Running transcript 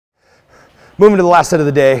Moving to the last set of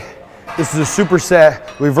the day. This is a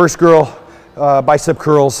superset reverse curl, bicep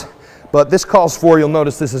curls, but this calls for, you'll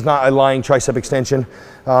notice this is not a lying tricep extension.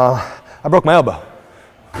 I broke my elbow,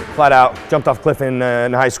 flat out, jumped off a cliff in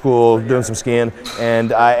high school doing some skiing,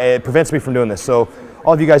 and it prevents me from doing this. So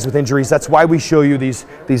all of you guys with injuries, that's why we show you these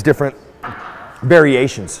different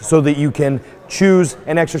variations, so that you can choose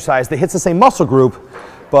an exercise that hits the same muscle group,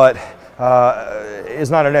 but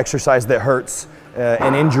is not an exercise that hurts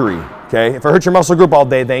an injury, okay? If it hurts your muscle group all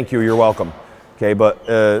day, thank you, you're welcome, okay? But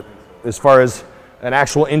as far as an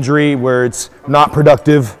actual injury where it's not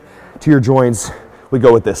productive to your joints, we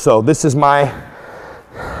go with this. So this is one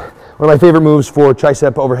of my favorite moves for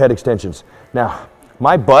tricep overhead extensions. Now,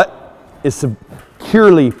 my butt is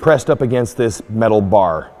securely pressed up against this metal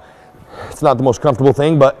bar. It's not the most comfortable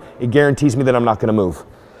thing, but it guarantees me that I'm not gonna move.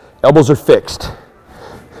 Elbows are fixed.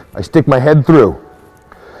 I stick my head through.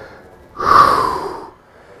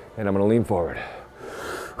 And I'm gonna lean forward.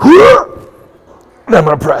 And I'm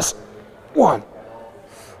gonna press. 1.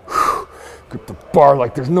 Grip the bar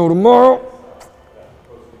like there's no tomorrow.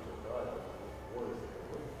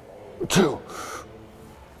 2.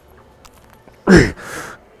 3.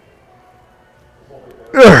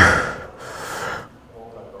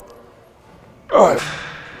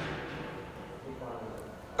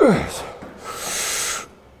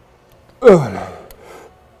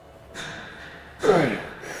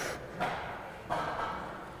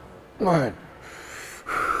 9.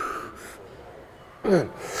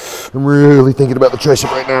 I'm really thinking about the tricep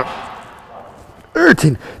right now.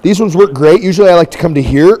 13. These ones work great. Usually I like to come to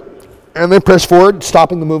here and then press forward,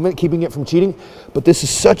 stopping the movement, keeping it from cheating. But this is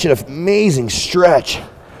such an amazing stretch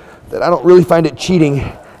that I don't really find it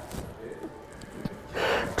cheating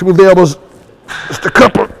to move the elbows just a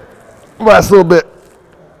couple, last little bit.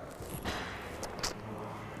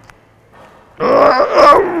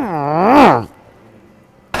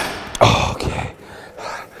 Okay.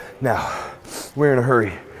 Now, we're in a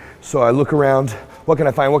hurry. So I look around, what can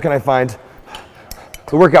I find, what can I find?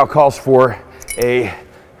 The workout calls for a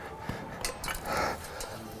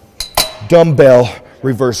dumbbell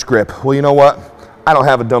reverse grip. Well, you know what? I don't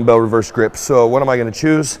have a dumbbell reverse grip, so what am I gonna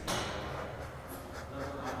choose?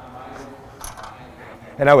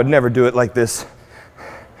 And I would never do it like this,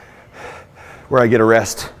 where I get a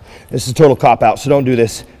rest. This is a total cop-out, so don't do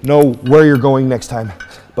this. Know where you're going next time.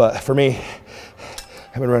 But for me,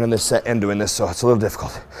 I've been running this set and doing this, so it's a little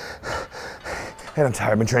difficult. And I'm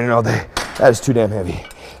tired, I've been training all day. That is too damn heavy.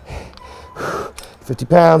 50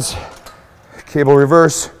 pounds, cable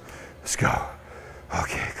reverse, let's go.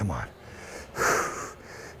 Okay, come on.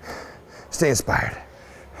 Stay inspired.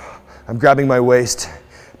 I'm grabbing my waist,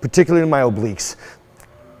 particularly my obliques,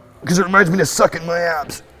 because it reminds me to suck in my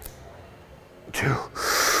abs. 2,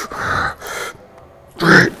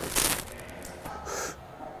 3,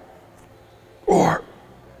 4,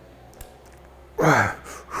 5,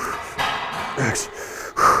 6,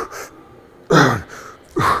 7,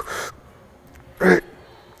 8,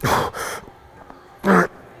 9,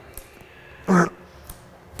 10,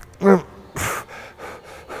 11.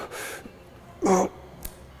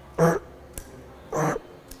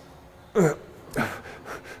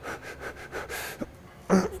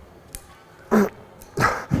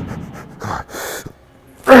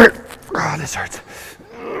 This hurts.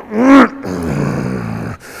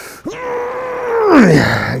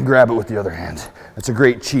 And grab it with the other hand. That's a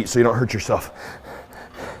great cheat so you don't hurt yourself.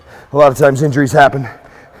 A lot of times injuries happen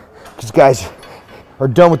because guys are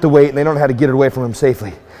done with the weight and they don't know how to get it away from them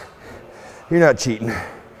safely. You're not cheating. 1,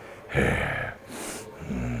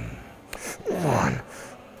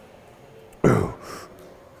 2,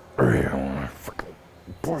 3,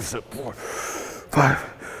 4, 5,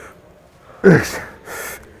 6, 7.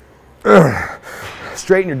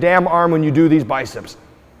 Straighten your damn arm when you do these biceps.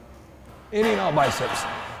 Any and all biceps.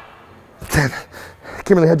 10.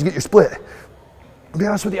 KImmerle, how'd you get your split? To be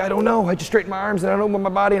honest with you, I don't know. I just straighten my arms and I don't move my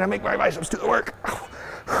body and I make my biceps do the work.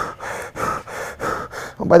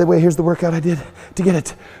 Oh, by the way, here's the workout I did to get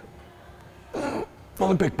it.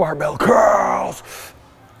 Olympic barbell curls.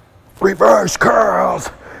 Reverse curls.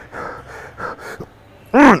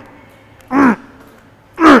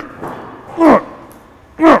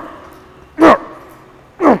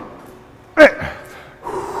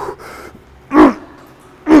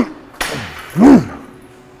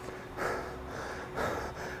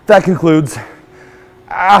 That concludes,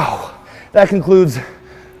 that concludes,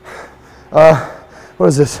 what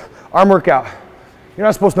is this? Arm workout. You're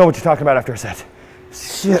not supposed to know what you're talking about after a set.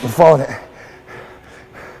 Shit, I'm falling it.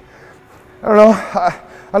 I don't know,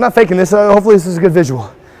 I'm not faking this. Hopefully this is a good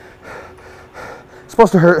visual. It's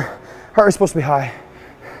supposed to hurt. Heart rate's supposed to be high.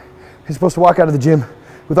 You're supposed to walk out of the gym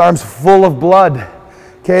with arms full of blood.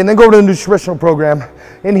 Okay, and then go to the nutritional program.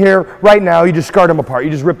 In here, right now, you just scarred them apart.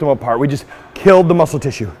 You just ripped them apart. We just killed the muscle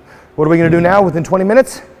tissue. What are we gonna do now within 20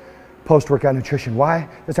 minutes? Post-workout nutrition. Why?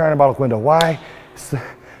 That's our anabolic window. Why? It's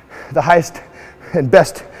the highest and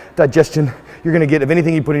best digestion you're gonna get of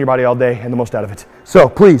anything you put in your body all day and the most out of it. So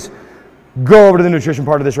please, go over to the nutrition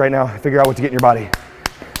part of this right now and figure out what to get in your body.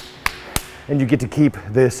 And you get to keep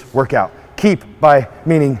this workout. Keep by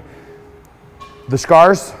meaning the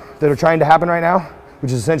scars that are trying to happen right now,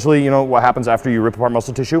 which is essentially, you know, what happens after you rip apart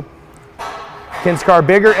muscle tissue, can scar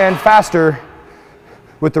bigger and faster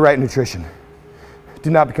with the right nutrition. Do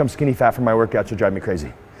not become skinny fat from my workouts. You'll drive me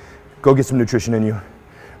crazy. Go get some nutrition in you.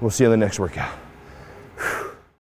 We'll see you in the next workout.